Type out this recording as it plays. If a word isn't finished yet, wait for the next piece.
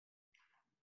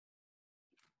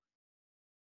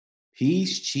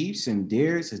Peace, Chiefs, and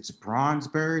Deers. It's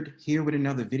Bronzebird here with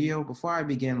another video. Before I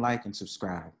begin, like and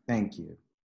subscribe. Thank you.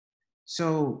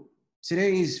 So,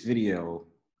 today's video,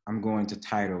 I'm going to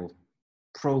title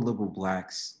Pro-Liberal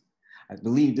Blacks. I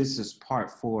believe this is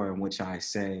part 4 in which I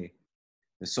say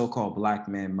the so-called Black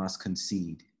Man Must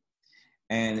Concede.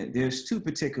 And there's two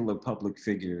particular public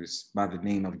figures by the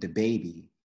name of Baby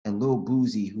and Lil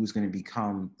Boosie who's going to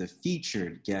become the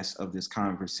featured guest of this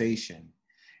conversation,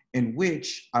 in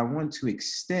which I want to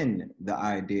extend the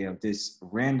idea of this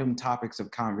random topics of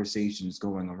conversations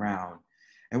going around,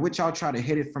 in which I'll try to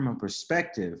hit it from a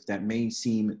perspective that may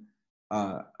seem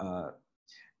 2D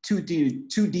or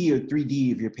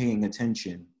 3D if you're paying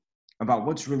attention, about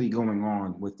what's really going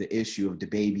on with the issue of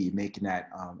DaBaby making that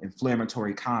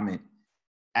inflammatory comment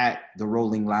at the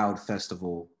Rolling Loud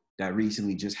festival that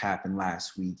recently just happened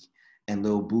last week, and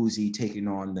Lil Boosie taking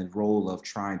on the role of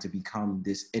trying to become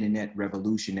this internet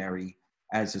revolutionary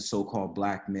as a so-called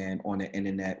black man on the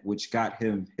internet, which got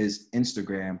him his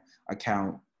Instagram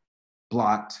account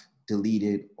blocked,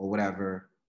 deleted, or whatever.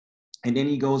 And then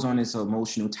he goes on this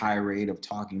emotional tirade of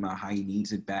talking about how he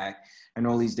needs it back and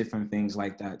all these different things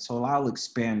like that. So I'll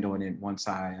expand on it once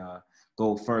I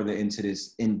go further into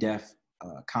this in-depth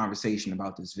conversation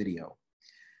about this video.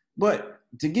 But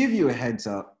to give you a heads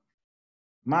up,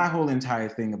 my whole entire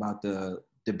thing about the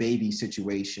Baby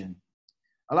situation,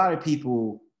 a lot of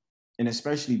people, and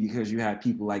especially because you had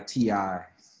people like T.I.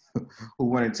 who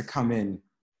wanted to come in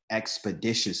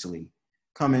expeditiously,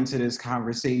 come into this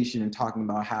conversation and talking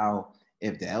about how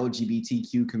if the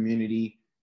LGBTQ community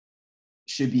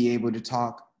should be able to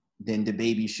talk, then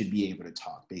DaBaby should be able to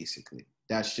talk, basically.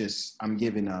 That's just, I'm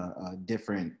giving a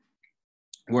different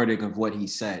wording of what he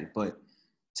said, but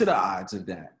to the odds of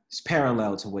that, it's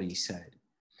parallel to what he said.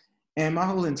 And my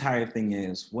whole entire thing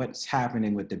is what's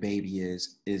happening with DaBaby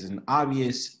is an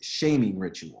obvious shaming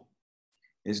ritual.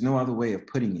 There's no other way of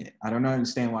putting it. I don't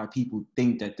understand why people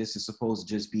think that this is supposed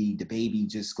to just be DaBaby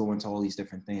just going to all these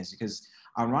different things, because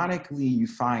ironically, you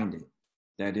find it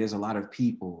that there's a lot of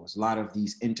people, there's a lot of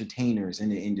these entertainers in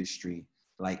the industry,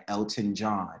 like Elton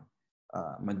John,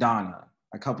 Madonna,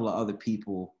 a couple of other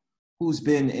people who's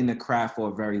been in the craft for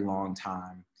a very long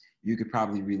time. You could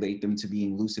probably relate them to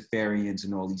being Luciferians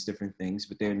and all these different things,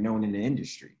 but they're known in the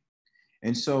industry.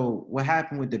 And so what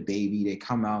happened with DaBaby, they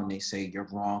come out and they say, you're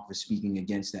wrong for speaking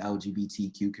against the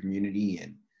LGBTQ community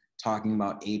and talking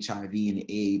about HIV and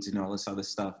AIDS and all this other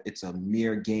stuff. It's a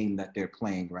mere game that they're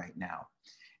playing right now.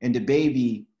 And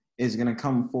DaBaby is gonna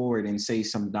come forward and say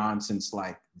some nonsense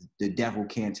like, the devil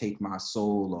can't take my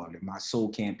soul, or my soul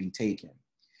can't be taken.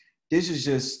 This is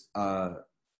just,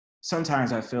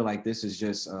 sometimes I feel like this is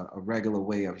just a regular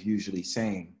way of usually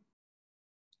saying,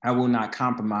 I will not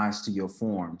compromise to your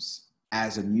forms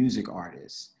as a music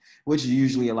artist, which is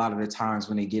usually a lot of the times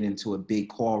when they get into a big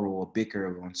quarrel or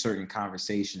bicker on certain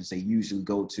conversations, they usually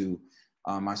go to,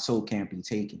 my soul can't be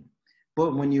taken.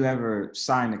 But when you ever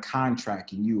sign a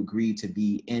contract and you agree to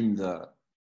be in the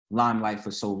limelight for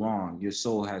so long, your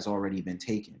soul has already been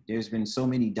taken. There's been so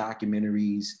many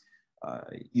documentaries,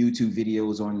 YouTube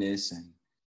videos on this and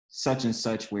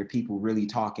such where people really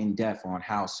talk in depth on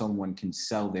how someone can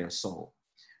sell their soul.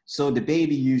 So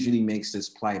DaBaby usually makes this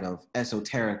plight of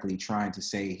esoterically trying to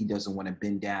say he doesn't want to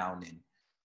bend down and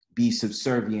be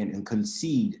subservient and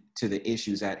concede to the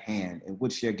issues at hand, in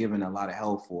which they're given a lot of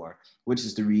hell for, which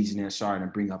is the reason they're starting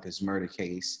to bring up his murder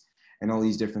case and all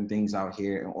these different things out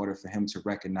here in order for him to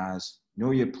recognize,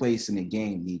 know your place in the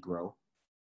game, Negro.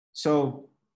 So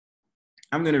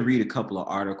I'm going to read a couple of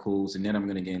articles, and then I'm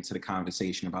going to get into the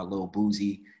conversation about Lil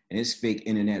Boosie and his fake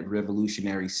internet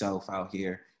revolutionary self out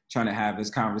here trying to have this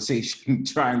conversation,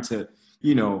 trying to,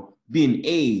 you know, be an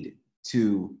aid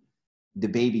to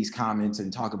DaBaby's comments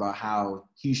and talk about how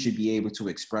he should be able to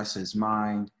express his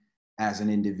mind as an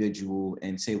individual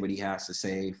and say what he has to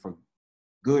say, for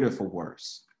good or for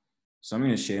worse. So I'm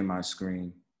going to share my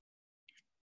screen.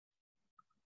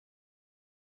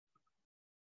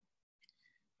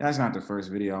 That's not the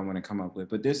first video I'm going to come up with,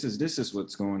 but this is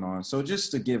what's going on. So just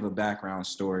to give a background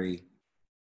story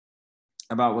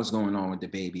about what's going on with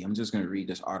DaBaby, I'm just going to read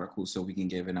this article so we can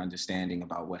give an understanding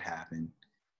about what happened.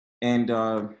 And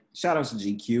shout out to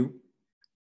GQ.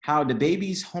 How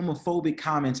DaBaby's homophobic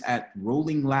comments at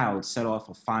Rolling Loud set off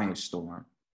a firestorm.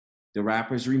 The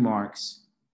rapper's remarks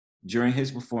during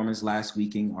his performance last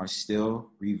weekend are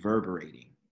still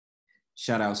reverberating.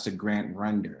 Shout outs to Grant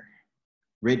Ridner.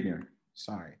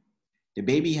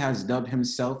 DaBaby has dubbed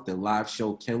himself the live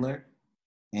show killer,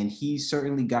 and he's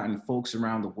certainly gotten folks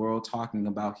around the world talking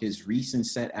about his recent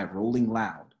set at Rolling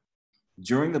Loud.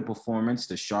 During the performance,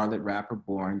 the Charlotte rapper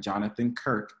born Jonathan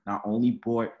Kirk not only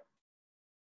brought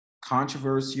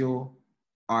controversial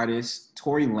artist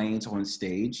Tory Lanez on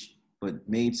stage, but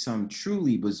made some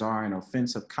truly bizarre and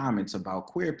offensive comments about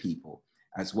queer people,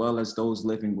 as well as those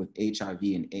living with HIV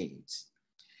and AIDS.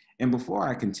 And before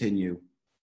I continue,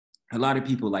 a lot of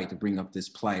people like to bring up this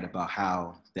plight about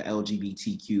how the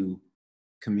LGBTQ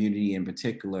community in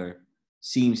particular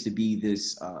seems to be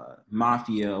this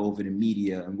mafia over the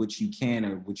media in which you can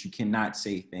or which you cannot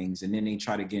say things. And then they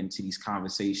try to get into these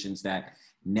conversations that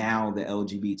now the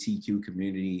LGBTQ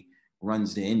community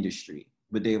runs the industry,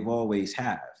 but they've always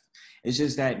have. It's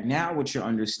just that now what you're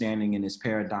understanding in this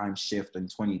paradigm shift in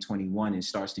 2021, it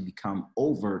starts to become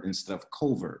overt instead of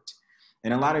covert.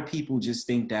 And a lot of people just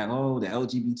think that, oh, the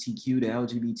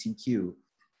LGBTQ.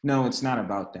 No, it's not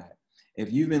about that.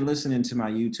 If you've been listening to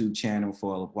my YouTube channel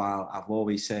for a while, I've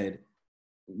always said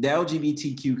the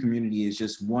LGBTQ community is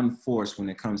just one force when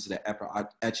it comes to the upper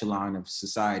echelon of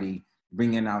society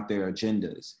bringing out their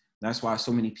agendas. That's why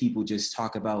so many people just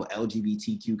talk about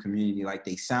LGBTQ community like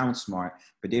they sound smart,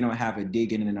 but they don't have a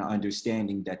digging and an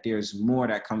understanding that there's more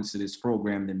that comes to this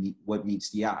program than what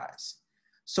meets the eyes.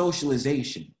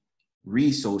 Socialization,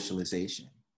 re-socialization,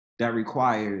 that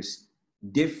requires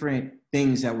different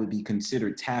things that would be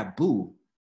considered taboo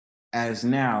as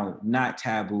now not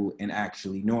taboo and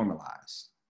actually normalized.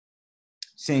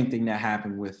 Same thing that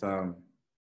happened with,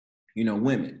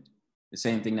 women. The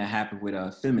same thing that happened with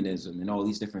feminism and all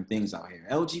these different things out here.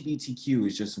 LGBTQ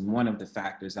is just one of the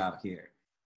factors out here.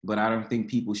 But I don't think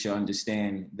people should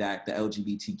understand that the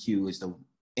LGBTQ is the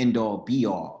end-all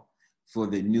be-all for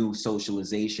the new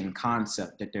socialization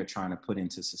concept that they're trying to put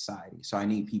into society. So I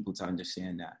need people to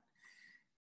understand that.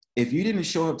 If you didn't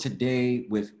show up today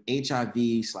with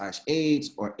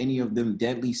HIV/AIDS or any of them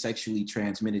deadly sexually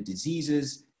transmitted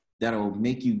diseases that'll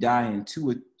make you die in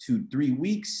 2 to 3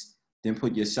 weeks, then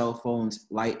put your cell phones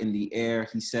light in the air.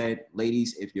 He said,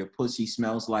 ladies, if your pussy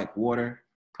smells like water,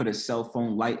 put a cell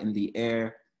phone light in the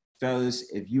air.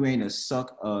 Fellas, if you ain't a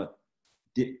suck a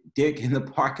dick in the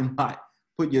parking lot,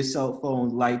 put your cell phone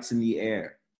lights in the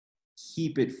air.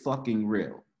 Keep it fucking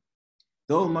real.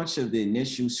 Though much of the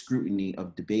initial scrutiny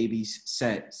of the baby's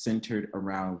set centered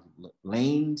around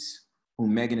Lanez,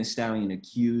 whom Megan Thee Stallion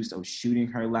accused of shooting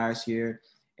her last year,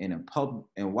 in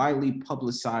a widely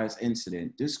publicized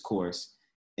incident, discourse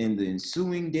in the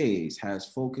ensuing days has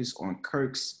focused on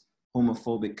Kirk's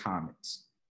homophobic comments.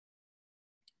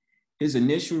 His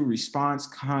initial response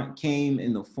came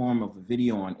in the form of a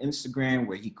video on Instagram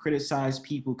where he criticized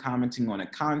people commenting on a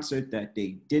concert that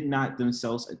they did not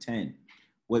themselves attend.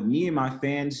 What me and my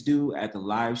fans do at the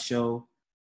live show,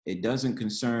 it doesn't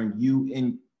concern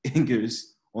you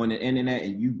ingers on the internet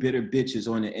and you bitter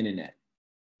bitches on the internet,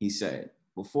 he said,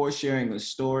 before sharing a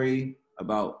story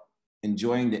about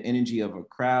enjoying the energy of a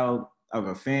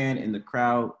fan in the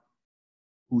crowd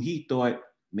who he thought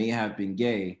may have been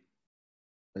gay,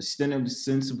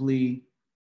 ostensibly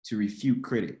to refute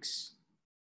critics.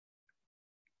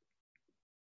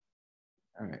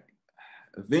 All right.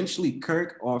 Eventually,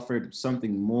 Kirk offered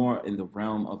something more in the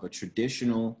realm of a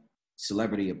traditional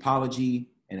celebrity apology.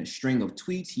 In a string of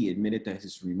tweets, he admitted that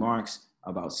his remarks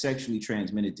about sexually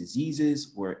transmitted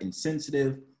diseases were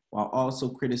insensitive, while also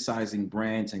criticizing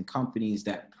brands and companies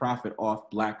that profit off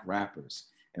Black rappers,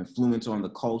 influence on the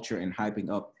culture, and hyping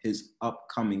up his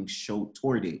upcoming show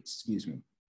tour dates.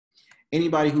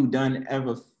 Anybody who done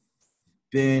ever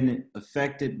been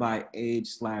affected by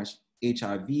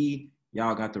AIDS/HIV,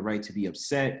 y'all got the right to be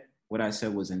upset. What I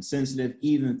said was insensitive,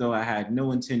 even though I had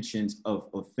no intentions of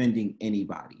offending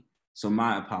anybody. So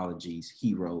my apologies,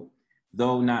 he wrote,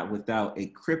 though not without a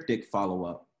cryptic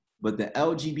follow-up. But the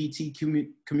LGBT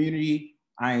community,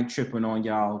 I ain't tripping on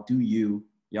y'all. Do you?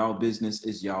 Y'all business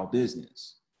is y'all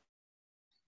business.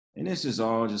 And this is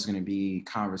all just going to be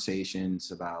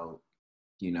conversations about,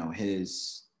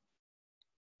 his,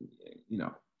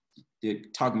 they're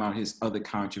talking about his other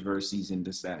controversies and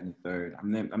this, that, and the third.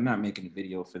 I'm not making a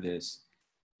video for this.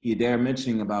 They're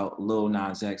mentioning about Lil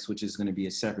Nas X, which is going to be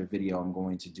a separate video I'm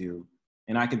going to do.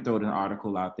 And I can throw an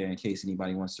article out there in case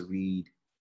anybody wants to read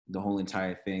the whole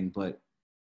entire thing. But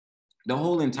the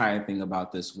whole entire thing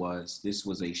about this was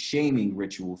a shaming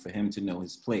ritual for him to know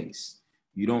his place.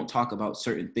 You don't talk about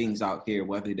certain things out here,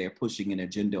 whether they're pushing an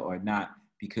agenda or not,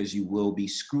 because you will be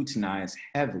scrutinized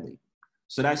heavily.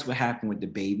 So that's what happened with the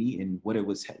baby, and what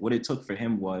it took for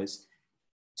him was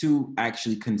to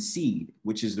actually concede,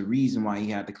 which is the reason why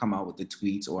he had to come out with the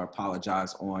tweets or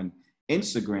apologize on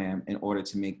Instagram in order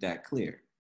to make that clear.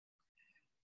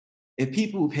 If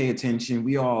people pay attention,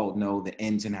 we all know the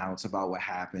ins and outs about what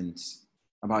happens,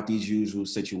 about these usual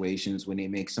situations when they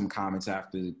make some comments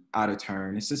out of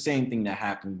turn. It's the same thing that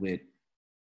happened with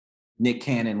Nick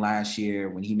Cannon last year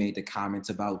when he made the comments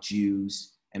about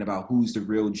Jews and about who's the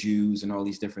real Jews and all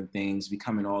these different things,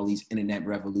 becoming all these internet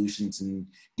revolutions and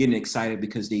getting excited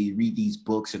because they read these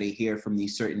books or they hear from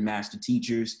these certain master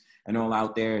teachers and all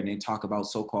out there and they talk about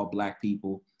so-called Black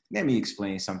people. Let me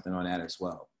explain something on that as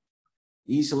well.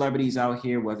 These celebrities out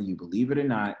here, whether you believe it or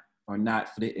not, are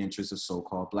not for the interests of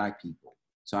so-called Black people.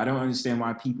 So I don't understand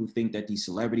why people think that these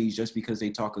celebrities, just because they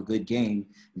talk a good game,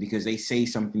 because they say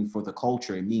something for the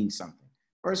culture, it means something.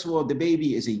 First of all, the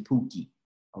baby is a pookie,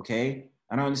 okay?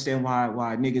 I don't understand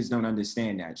why niggas don't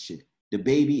understand that shit. The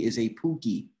baby is a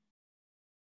pookie.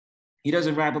 He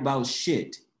doesn't rap about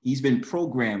shit. He's been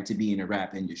programmed to be in the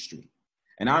rap industry.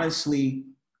 And honestly,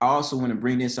 I also want to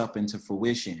bring this up into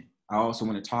fruition. I also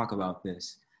want to talk about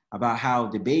this, about how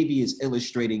the baby is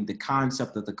illustrating the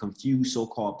concept of the confused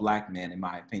so-called Black man, in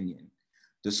my opinion.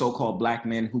 The so-called Black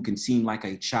man who can seem like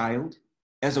a child,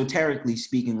 esoterically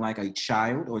speaking like a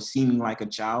child or seeming like a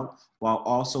child, while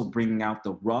also bringing out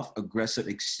the rough, aggressive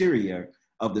exterior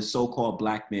of the so-called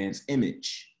Black man's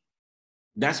image.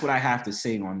 That's what I have to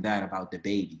say on that about the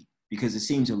baby, because it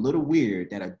seems a little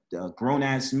weird that a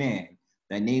grown-ass man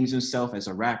that names himself as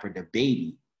a rapper, the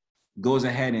baby, goes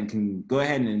ahead and can go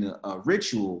ahead and in a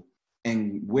ritual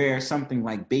and wear something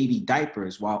like baby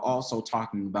diapers while also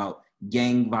talking about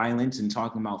gang violence and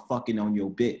talking about fucking on your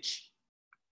bitch.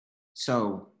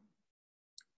 So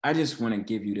I just want to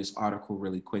give you this article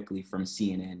really quickly from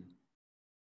CNN.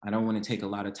 I don't want to take a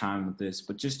lot of time with this,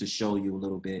 but just to show you a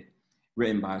little bit,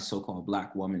 written by a so-called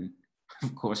Black woman,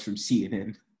 of course, from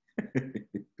CNN.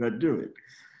 Gotta do it.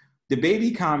 The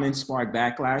baby comments sparked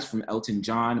backlash from Elton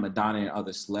John, Madonna, and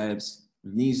other celebs.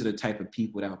 And these are the type of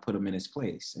people that will put him in his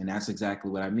place. And that's exactly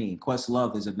what I mean.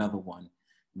 Questlove is another one.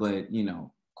 But, you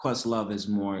know, Questlove is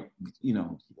more, you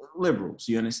know, liberals.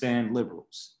 You understand?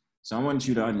 Liberals. So I want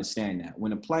you to understand that.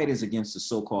 When the plight is against the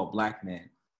so-called Black man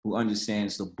who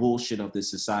understands the bullshit of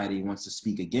this society and wants to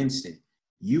speak against it,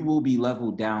 you will be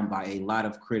leveled down by a lot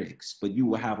of critics, but you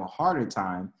will have a harder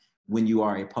time when you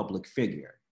are a public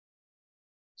figure.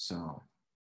 So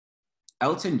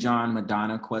Elton John,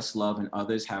 Madonna, Questlove, and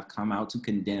others have come out to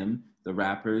condemn the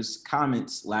rapper's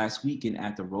comments last weekend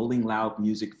at the Rolling Loud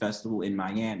Music Festival in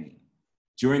Miami.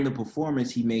 During the performance,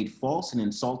 he made false and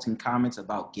insulting comments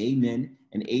about gay men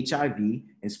and HIV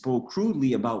and spoke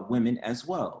crudely about women as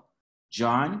well.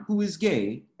 John, who is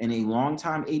gay and a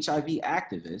longtime HIV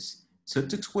activist, took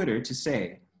to Twitter to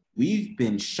say, "We've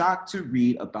been shocked to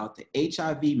read about the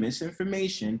HIV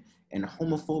misinformation and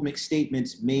homophobic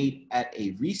statements made at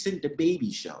a recent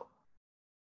DaBaby show."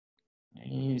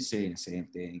 He's saying the same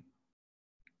thing.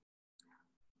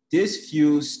 This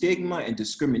fuels stigma and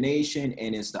discrimination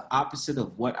and is the opposite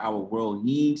of what our world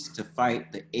needs to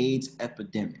fight the AIDS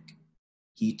epidemic.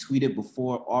 He tweeted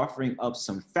before offering up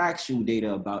some factual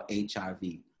data about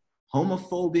HIV.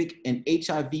 Homophobic and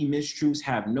HIV mistruths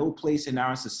have no place in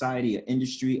our society or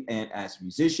industry, and as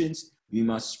musicians, we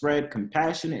must spread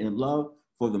compassion and love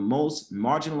for the most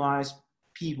marginalized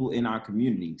people in our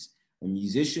communities. A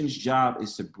musician's job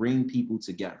is to bring people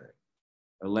together.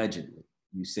 Allegedly,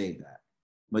 you say that.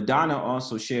 Madonna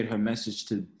also shared her message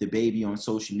to DaBaby on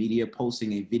social media,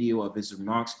 posting a video of his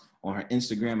remarks on her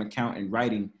Instagram account and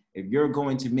writing, "If you're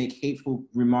going to make hateful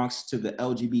remarks to the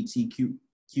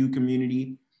LGBTQ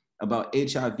community about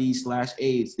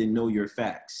HIV/AIDS, then know your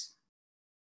facts."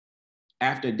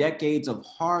 After decades of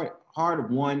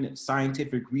hard-won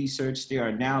scientific research, there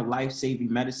are now life-saving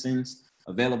medicines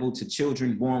available to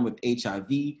children born with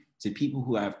HIV, to people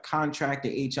who have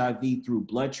contracted HIV through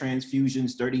blood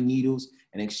transfusions, dirty needles,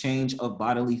 and exchange of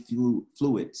bodily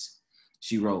fluids.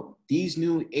 She wrote, "These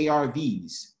new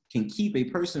ARVs can keep a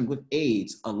person with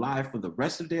AIDS alive for the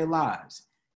rest of their lives.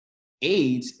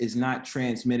 AIDS is not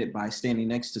transmitted by standing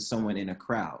next to someone in a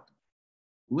crowd."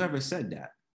 Whoever said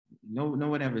that? No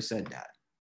one ever said that.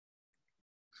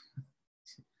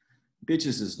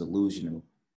 Bitches is delusional.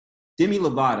 Demi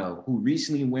Lovato, who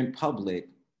recently went public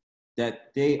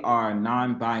that they are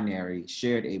non-binary,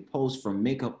 shared a post from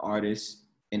makeup artist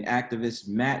and activist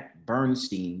Matt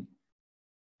Bernstein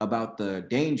about the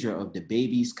danger of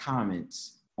DaBaby's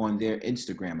comments on their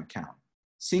Instagram account.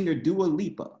 Singer Dua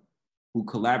Lipa, who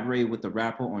collaborated with the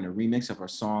rapper on a remix of her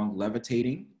song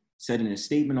Levitating, said in a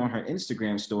statement on her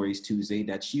Instagram stories Tuesday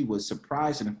that she was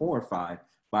surprised and horrified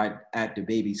at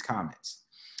DaBaby's comments.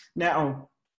 Now,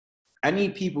 I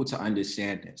need people to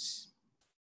understand this.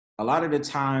 A lot of the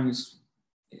times,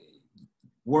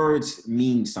 words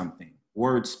mean something.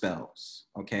 Word spells,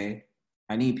 okay?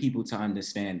 I need people to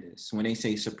understand this. When they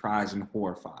say surprised and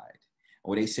horrified,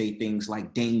 or they say things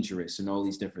like dangerous and all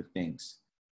these different things,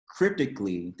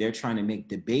 cryptically, they're trying to make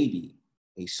DaBaby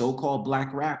a so-called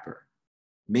black rapper,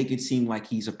 make it seem like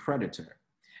he's a predator.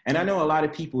 And I know a lot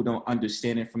of people don't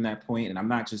understand it from that point, and I'm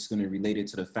not just going to relate it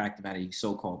to the fact that he's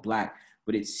so-called black,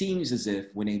 but it seems as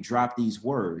if when they drop these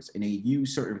words and they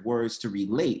use certain words to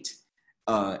relate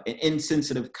an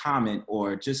insensitive comment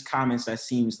or just comments that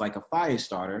seems like a fire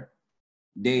starter,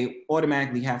 they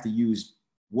automatically have to use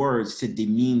words to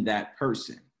demean that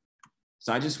person.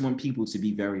 So I just want people to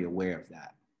be very aware of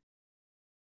that.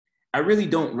 I really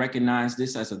don't recognize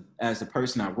this as a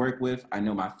person I work with. I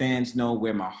know my fans know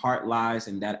where my heart lies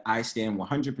and that I stand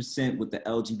 100% with the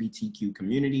LGBTQ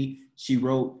community. She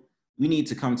wrote, "We need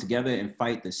to come together and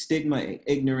fight the stigma and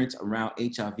ignorance around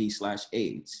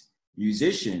HIV/AIDS.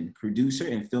 Musician, producer,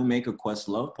 and filmmaker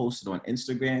Questlove posted on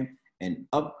Instagram an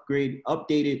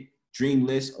updated dream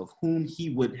list of whom he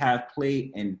would have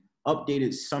played an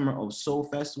updated Summer of Soul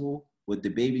Festival with the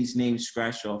baby's name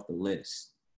scratched off the list.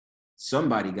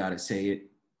 Somebody gotta say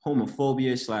it.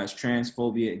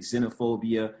 Homophobia/transphobia,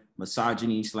 xenophobia,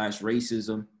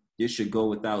 misogyny/racism. This should go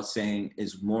without saying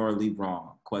is morally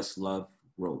wrong," Questlove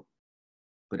wrote.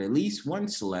 But at least one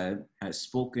celeb has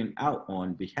spoken out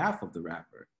on behalf of the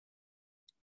rapper.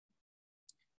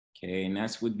 Okay, and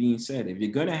that's what being said. If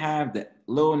you're gonna have the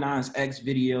Lil Nas X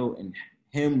video and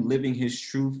him living his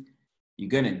truth, you're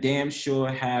gonna damn sure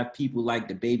have people like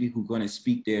the baby who gonna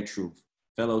speak their truth.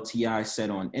 Fellow T.I. said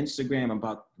on Instagram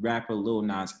about rapper Lil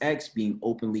Nas X being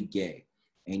openly gay.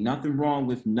 Ain't nothing wrong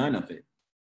with none of it.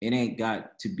 It ain't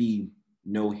got to be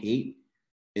no hate.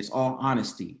 It's all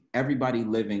honesty. Everybody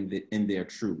living in their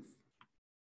truth.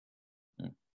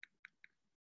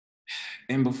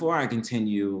 And before I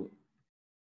continue,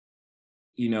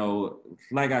 you know,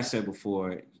 like I said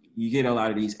before, you get a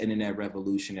lot of these internet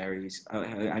revolutionaries.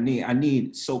 I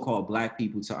need so-called black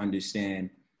people to understand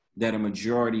that a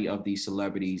majority of these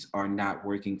celebrities are not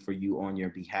working for you on your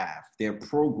behalf. They're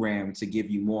programmed to give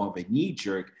you more of a knee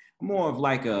jerk, more of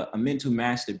like a mental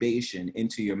masturbation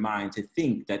into your mind to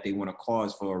think that they want to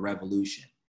cause for a revolution.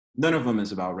 None of them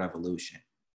is about revolution.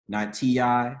 Not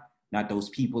T.I., not those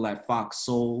people at Fox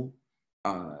Soul,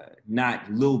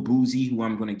 not Lil Boosie, who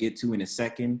I'm going to get to in a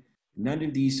second. None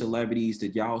of these celebrities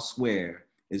that y'all swear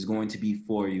is going to be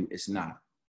for you. It's not.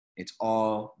 It's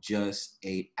all just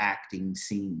a acting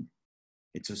scene.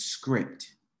 It's a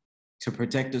script to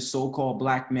protect the so-called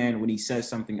black man when he says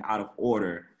something out of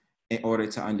order in order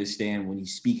to understand when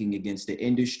he's speaking against the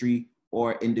industry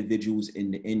or individuals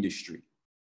in the industry.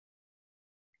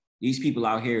 These people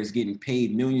out here is getting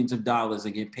paid millions of dollars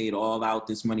and get paid all out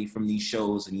this money from these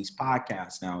shows and these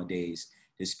podcasts nowadays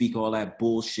to speak all that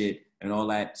bullshit and all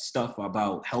that stuff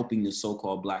about helping the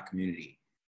so-called black community.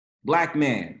 Black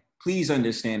man, please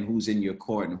understand who's in your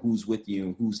court and who's with you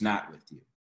and who's not with you.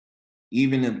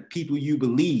 Even the people you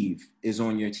believe is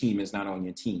on your team is not on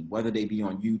your team, whether they be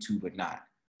on YouTube or not.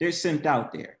 They're sent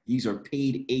out there. These are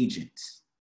paid agents.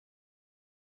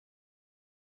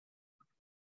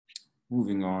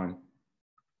 Moving on.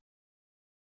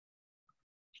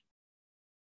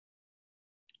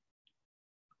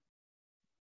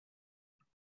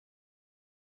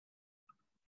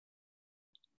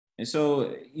 And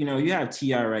so, you know, you have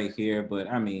T.I. right here, but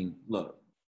I mean, look,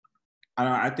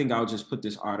 I think I'll just put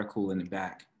this article in the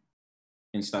back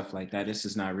and stuff like that. This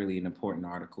is not really an important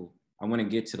article. I want to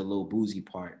get to the Lil Boosie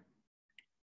part.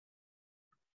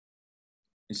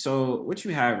 And so what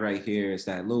you have right here is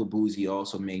that Lil Boosie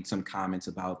also made some comments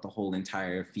about the whole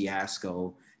entire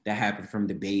fiasco that happened from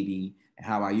the baby and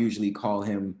how I usually call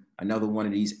him another one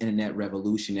of these internet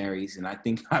revolutionaries. And I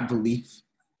believe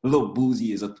Lil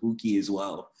Boosie is a Pookie as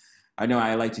well. I know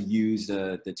I like to use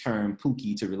the term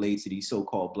Pookie to relate to these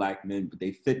so-called black men, but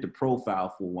they fit the profile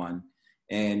for one.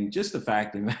 And just the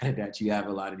fact of the matter that you have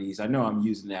a lot of these, I know I'm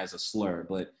using it as a slur,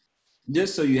 but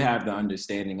just so you have the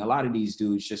understanding, a lot of these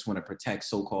dudes just want to protect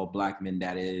so-called black men,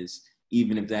 that is,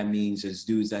 even if that means there's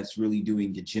dudes that's really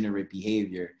doing degenerate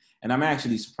behavior. And I'm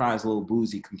actually surprised Lil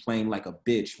Boosie complained like a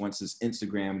bitch once his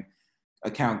Instagram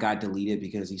account got deleted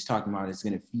because he's talking about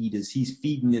he's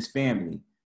feeding his family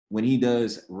when he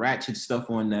does ratchet stuff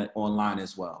online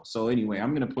as well. So anyway,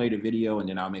 I'm going to play the video and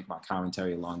then I'll make my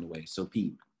commentary along the way. So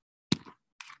Pete.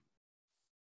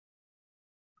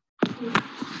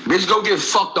 Bitch, go get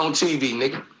fucked on TV,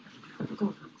 nigga.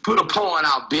 Put a porn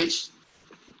out, bitch.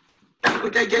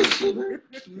 With that gay shit,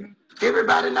 man.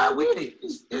 Everybody not with it.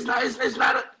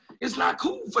 It's not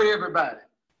cool for everybody.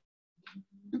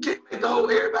 You can't make the whole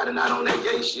everybody not on that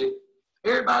gay shit.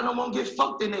 Everybody don't want to get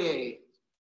fucked in their ass.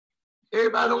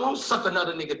 Everybody don't want to suck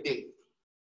another nigga dick.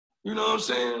 You know what I'm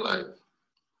saying? Like,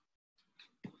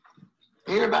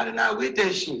 everybody not with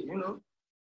that shit, you know?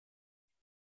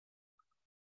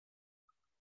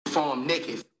 Perform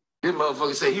naked. This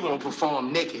motherfucker said he won't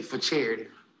perform naked for charity.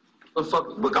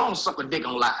 Motherfucker, we're gonna suck a dick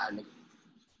on live, nigga.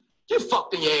 Just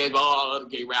fucked in your ass by all other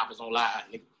gay rappers on live,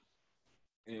 nigga.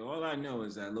 And all I know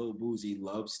is that Lil Boosie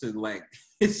loves to, like,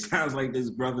 it sounds like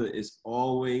this brother is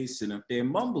always sitting up there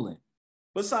mumbling.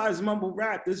 Besides mumble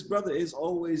rap, this brother is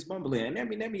always mumbling.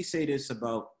 And let me say this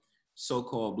about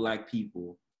so-called black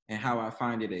people and how I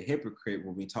find it a hypocrite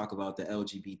when we talk about the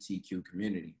LGBTQ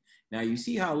community. Now, you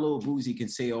see how Lil Boosie can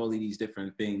say all of these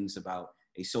different things about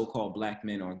a so-called black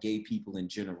men or gay people in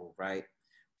general, right?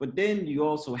 But then you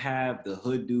also have the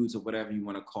hood dudes or whatever you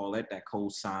want to call it that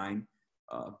co-sign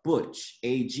Butch,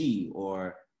 AG,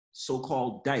 or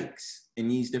so-called dykes,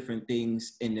 and these different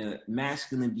things in the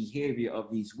masculine behavior of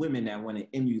these women that want to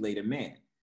emulate a man.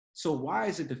 So why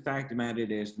is it the fact of the matter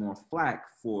there's more flack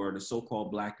for the so-called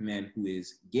black man who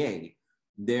is gay,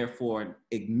 therefore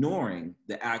ignoring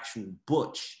the actual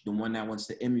Butch, the one that wants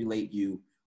to emulate you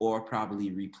or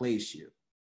probably replace you,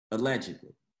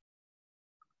 allegedly?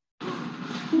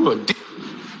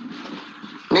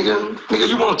 Nigga,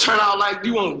 you want to turn out like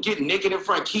you want to get naked in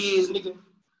front of kids, nigga?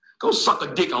 Go suck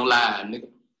a dick on live, nigga.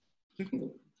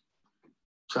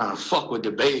 Trying to fuck with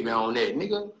the baby on that,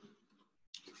 nigga.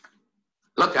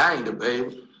 Look, I ain't the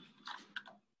baby.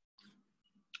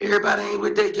 Everybody ain't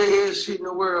with that gay ass shit in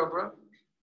the world, bro. All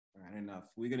right,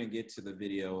 enough. We're going to get to the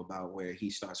video about where he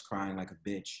starts crying like a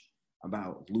bitch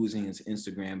about losing his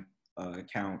Instagram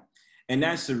account. And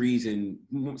that's the reason,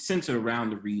 centered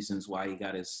around the reasons why he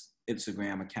got his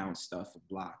Instagram account stuff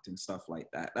blocked and stuff like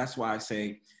that. That's why I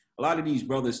say a lot of these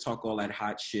brothers talk all that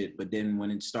hot shit, but then when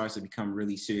it starts to become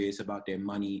really serious about their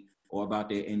money or about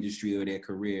their industry or their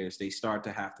careers, they start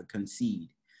to have to concede.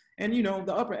 And, you know,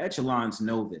 the upper echelons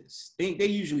know this. They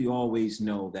usually always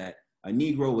know that a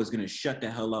Negro is going to shut the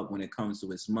hell up when it comes to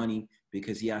his money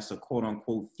because he has to, quote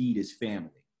unquote, feed his family.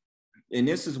 And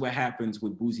this is what happens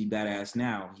with Boosie Badass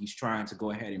now. He's trying to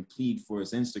go ahead and plead for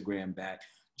his Instagram back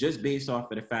just based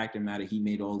off of the fact of the matter he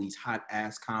made all these hot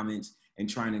ass comments and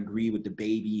trying to agree with the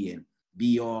baby and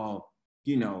be all,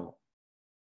 you know,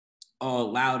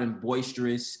 all loud and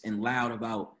boisterous and loud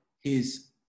about his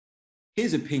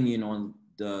opinion on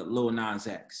the Lil Nas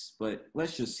X. But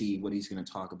let's just see what he's going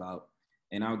to talk about,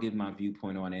 and I'll give my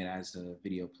viewpoint on it as the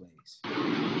video plays.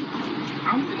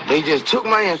 They just took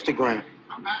my Instagram.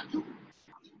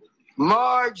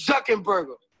 Mark Zuckerberg,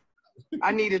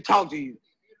 I need to talk to you.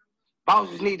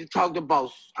 Bosses need to talk to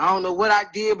boss. I don't know what I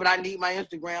did, but I need my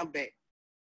Instagram back.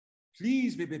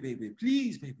 Please, baby,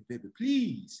 please, baby,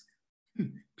 please.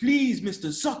 Please, Mr.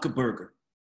 Zuckerberg.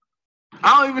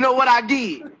 I don't even know what I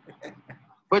did,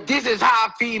 but this is how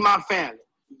I feed my family.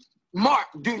 Mark,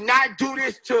 do not do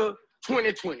this to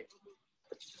 2020.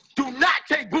 Do not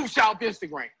take Boosie off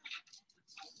Instagram.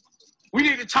 We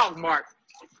need to talk, Mark.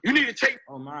 You need to take...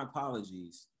 Oh, my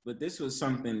apologies. But this is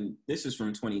from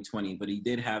 2020, but he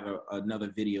did have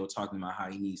another video talking about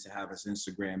how he needs to have his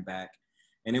Instagram back.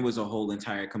 And it was a whole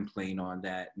entire complaint on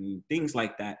that and things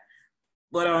like that.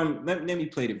 But let me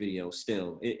play the video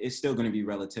still. It's still going to be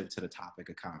relative to the topic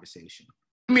of conversation.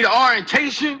 Give me the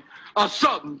orientation or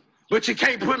something, but you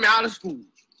can't put me out of school.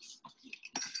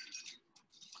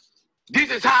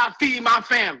 This is how I feed my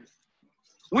family.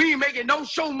 We ain't making no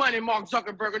show money, Mark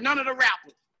Zuckerberg, none of the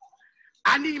rappers.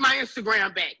 I need my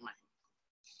Instagram back,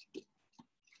 man.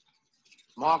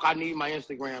 Mark, I need my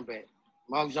Instagram back.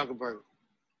 Mark Zuckerberg.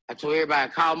 I told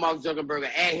everybody, call Mark Zuckerberg,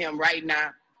 add him right now.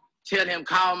 Tell him,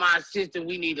 call my assistant,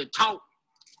 we need to talk.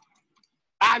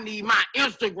 I need my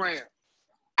Instagram.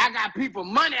 I got people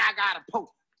money I gotta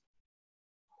post.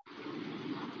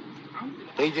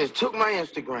 They just took my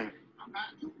Instagram.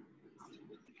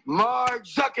 Mark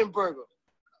Zuckerberg,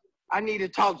 I need to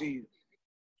talk to you.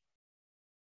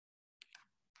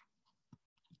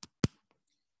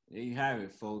 There you have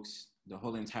it, folks. The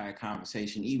whole entire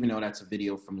conversation, even though that's a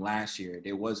video from last year,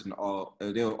 there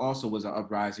also was an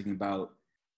uprising about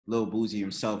Lil Boosie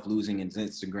himself losing his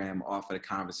Instagram off of the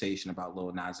conversation about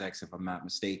Lil Nas X, if I'm not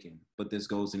mistaken. But this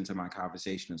goes into my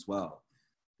conversation as well.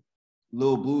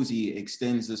 Lil Boosie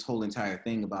extends this whole entire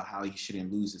thing about how he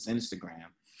shouldn't lose his Instagram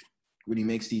when he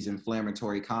makes these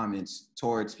inflammatory comments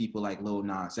towards people like Lil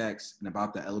Nas X and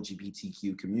about the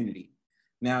LGBTQ community.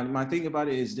 Now, my thing about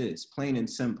it is this, plain and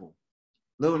simple.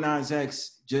 Lil Nas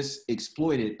X just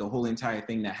exploited the whole entire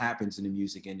thing that happens in the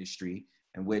music industry,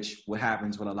 and which what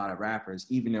happens with a lot of rappers,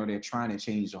 even though they're trying to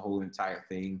change the whole entire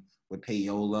thing with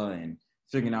payola and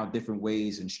figuring out different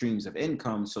ways and streams of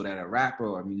income so that a rapper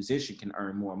or a musician can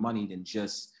earn more money than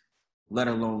just, let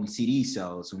alone CD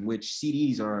sales, in which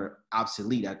CDs are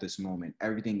obsolete at this moment.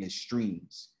 Everything is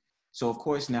streams. So of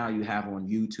course now you have on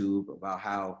YouTube about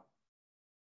how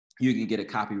you can get a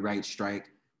copyright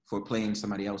strike for playing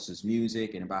somebody else's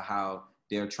music, and about how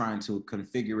they're trying to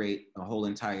configure a whole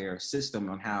entire system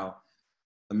on how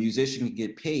a musician can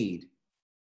get paid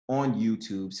on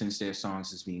YouTube since their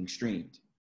songs is being streamed.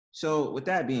 So with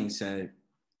that being said,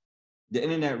 the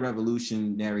internet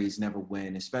revolutionaries never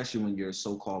win, especially when you're a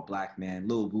so-called black man,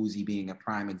 Lil Boosie being a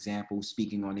prime example,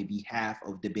 speaking on the behalf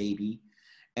of the baby.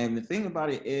 And the thing about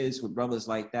it is, with brothers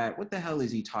like that, what the hell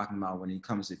is he talking about when it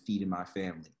comes to feeding my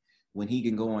family? When he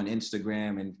can go on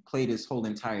Instagram and play this whole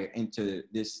entire into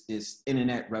this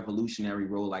internet revolutionary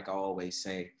role, like I always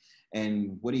say.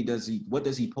 And what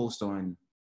does he post on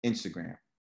Instagram?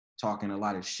 Talking a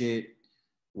lot of shit,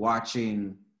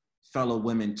 watching fellow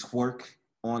women twerk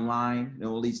online, and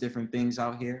all these different things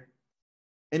out here.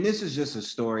 And this is just a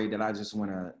story that I just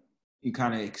want to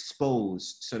kind of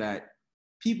expose so that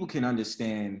people can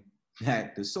understand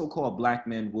that the so-called black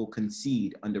men will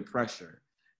concede under pressure,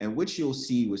 and which you'll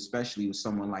see, especially with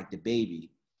someone like the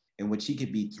baby, in which he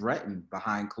could be threatened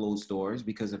behind closed doors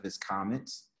because of his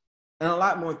comments. And a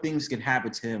lot more things can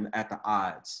happen to him at the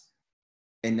odds.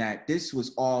 And that this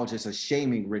was all just a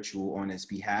shaming ritual on his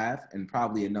behalf, and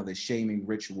probably another shaming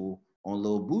ritual on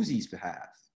Lil Boosie's behalf.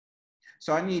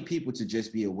 So I need people to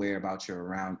just be aware about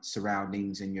your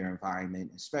surroundings and your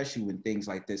environment, especially when things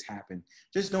like this happen.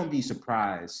 Just don't be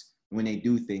surprised when they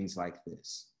do things like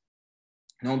this.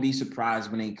 Don't be surprised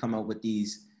when they come up with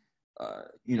these,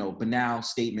 banal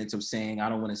statements of saying, I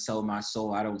don't want to sell my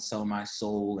soul, I don't sell my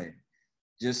soul, and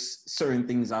just certain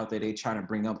things out there they try to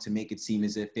bring up to make it seem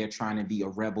as if they're trying to be a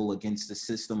rebel against the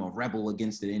system, a rebel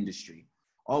against the industry.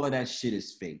 All of that shit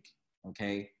is fake,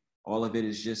 okay? All of it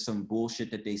is just some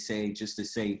bullshit that they say just to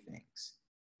say things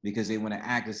because they want to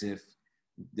act as if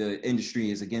the industry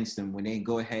is against them when they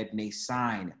go ahead and they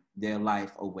sign their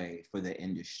life away for the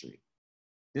industry.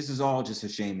 This is all just a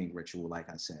shaming ritual,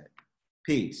 like I said.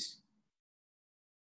 Peace.